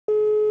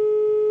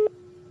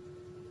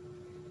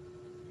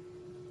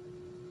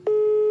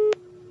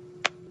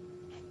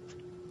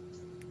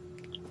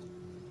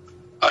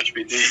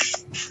sweetie.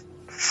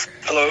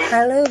 Hello.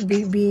 Hello,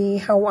 baby.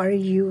 How are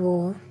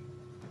you?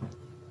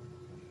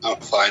 I'm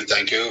fine,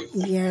 thank you.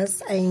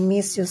 Yes, I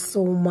miss you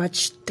so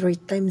much 3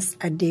 times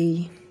a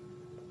day.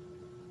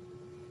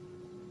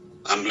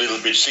 I'm a little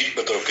bit sick,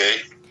 but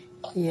okay.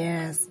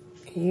 Yes.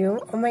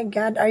 Oh my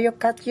God, are you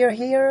cut your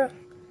hair?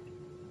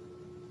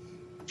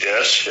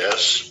 Yes,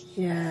 yes.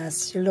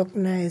 Yes, you look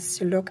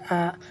nice. You look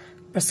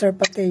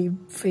preservative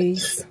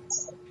face.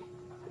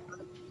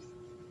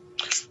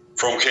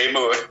 From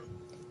chemo.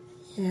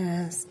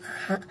 Yes.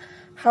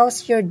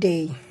 How's your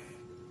day?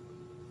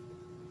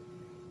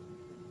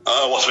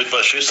 I was with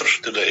my sister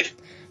today.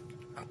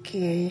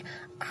 Okay.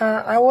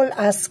 I will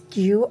ask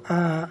you.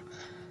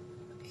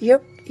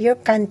 Your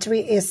country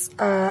is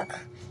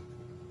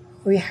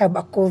we have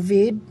a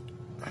COVID.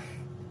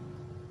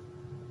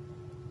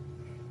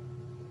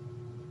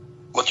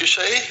 What you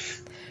say?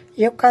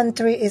 Your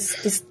country is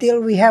still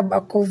we have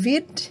a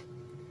COVID.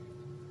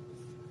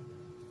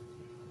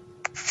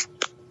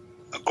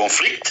 A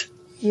conflict?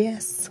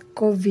 Yes,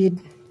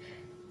 COVID.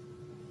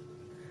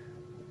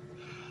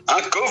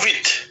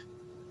 COVID.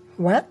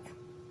 What?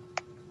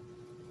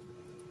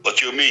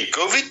 What you mean,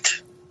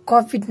 COVID?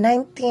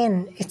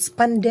 COVID-19. It's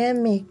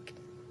pandemic.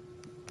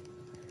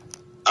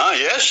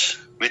 Yes.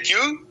 With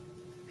you?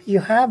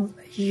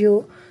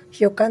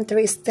 Your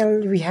country is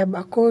still we have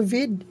a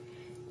COVID.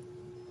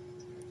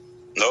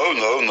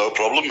 No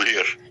problem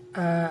here.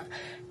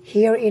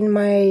 Here in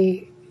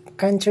my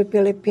country,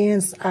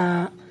 Philippines,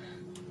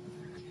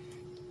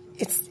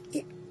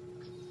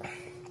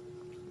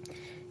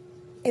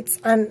 it's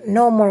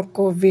no more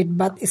COVID,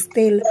 but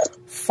still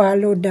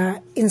follow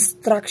the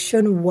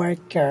instruction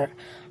worker.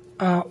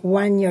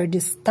 1 year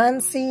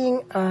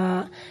distancing,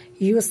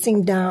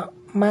 using the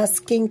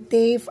masking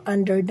tape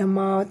under the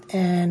mouth,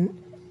 and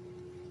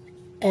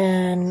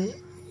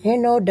you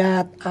know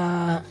that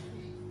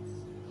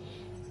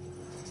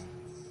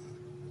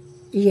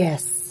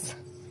yes.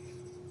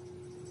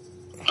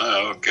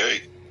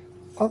 Okay.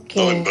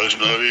 Okay. No,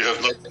 you have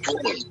no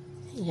problem.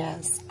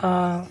 Yes.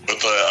 But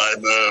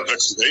I'm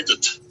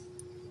vaccinated.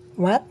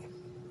 What?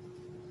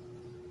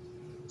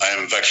 I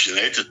am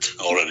vaccinated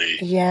already.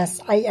 Yes,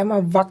 I am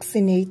a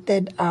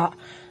vaccinated. I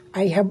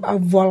have a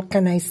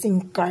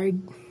vulcanizing card.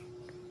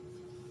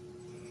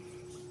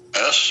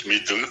 Yes, me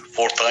too.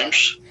 4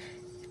 times.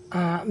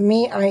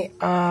 Me, I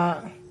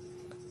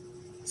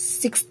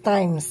 6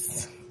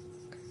 times.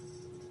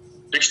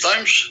 6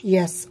 times?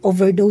 Yes,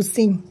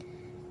 overdosing.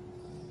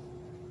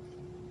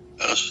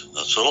 Yes,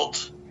 that's a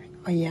lot.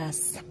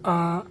 Yes.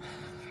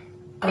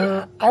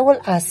 I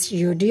will ask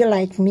you, do you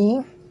like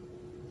me?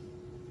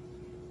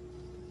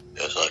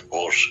 Yes, of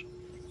course.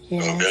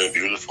 Yes. You're very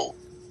beautiful.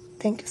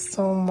 Thank you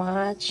so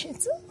much.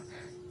 It's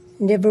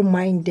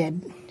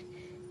never-minded.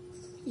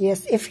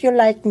 Yes, if you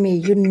like me,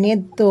 you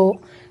need to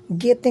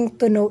getting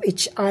to know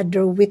each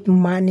other with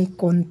money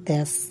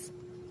contests.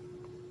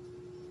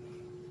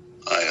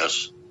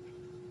 Yes.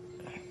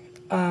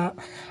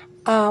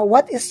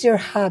 What is your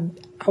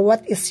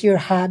What is your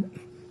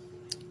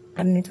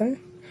ano ito?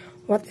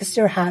 What is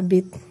your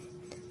habit?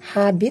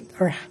 Habit?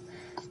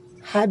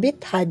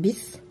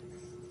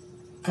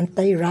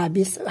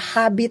 Anti-rabies.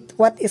 Habit,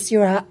 what is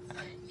your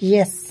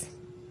yes.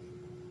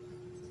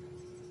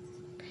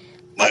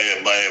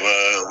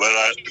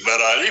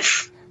 Where I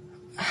live?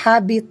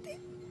 Habit,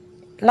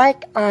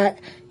 like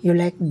you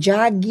like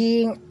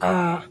jogging,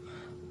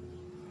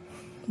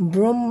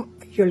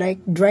 you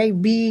like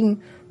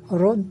driving,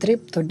 road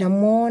trip to the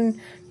moon,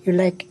 you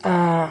like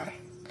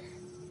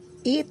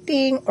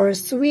eating or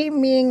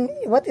swimming.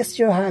 What is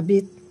your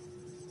habit?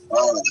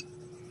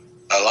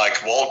 I like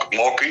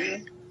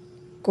walking,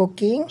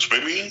 Cooking?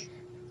 swimming,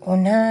 Oh,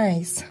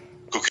 nice.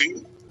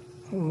 cooking.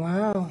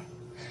 Wow.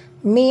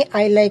 Me,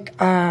 I like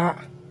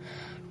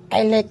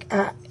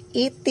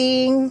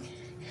eating.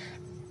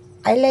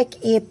 I like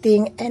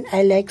eating and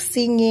I like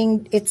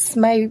singing. It's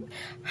my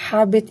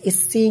habit is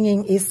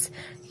singing.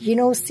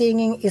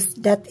 Singing is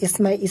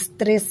my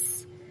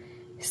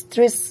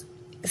stress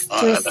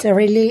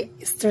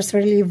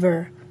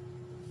reliever.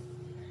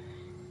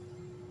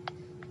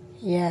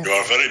 Yes. You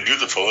are very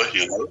beautiful,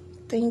 you know.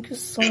 Thank you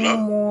so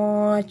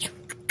much.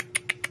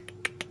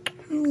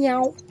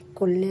 Meow,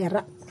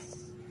 kulera.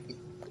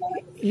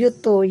 You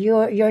too.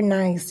 You're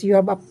nice. You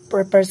have a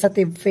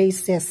representative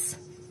faces,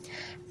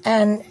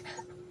 and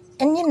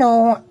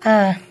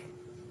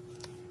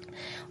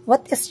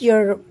what is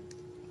your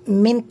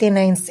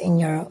maintenance in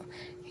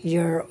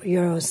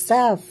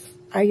yourself?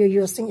 Are you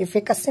using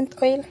efficacent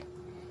oil?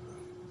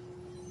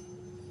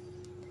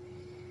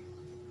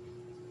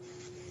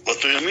 What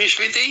do you mean,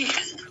 sweetie?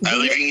 I'm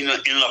living in an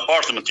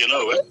apartment, you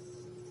know, eh?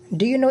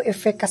 Do you know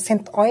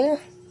efficacent oil?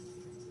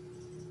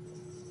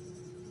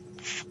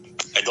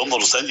 I don't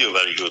understand you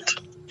very good.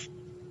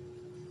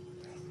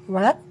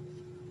 What?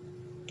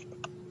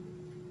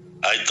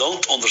 I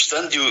don't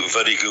understand you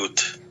very good.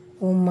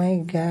 Oh my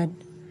God.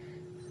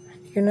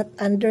 You're not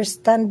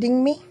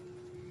understanding me?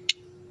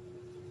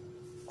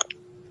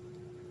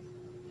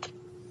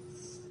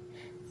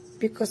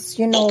 Because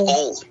Not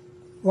all.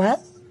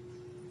 What?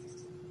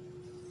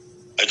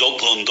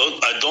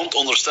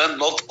 understand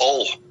not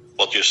all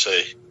what you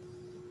say.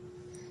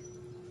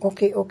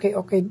 Okay.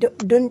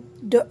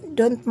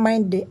 Don't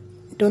mind.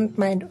 Don't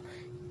mind.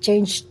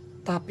 Change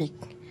topic.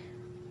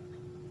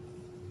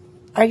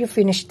 Are you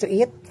finished to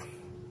eat?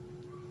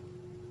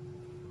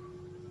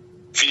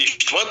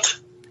 Finished what?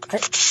 I-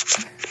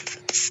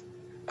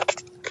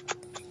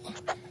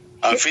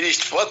 I'm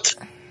finished what?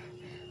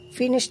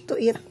 Finished to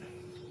eat.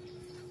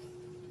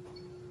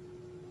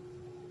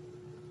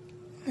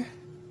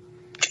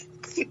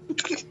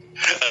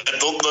 I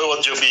don't know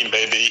what you mean,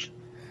 baby.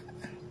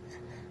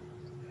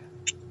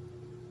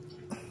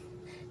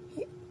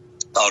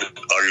 Are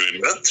you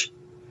in bed?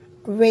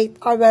 Wait,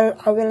 I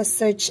will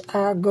search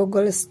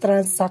Google's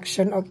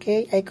transaction.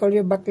 Okay, I call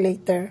you back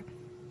later.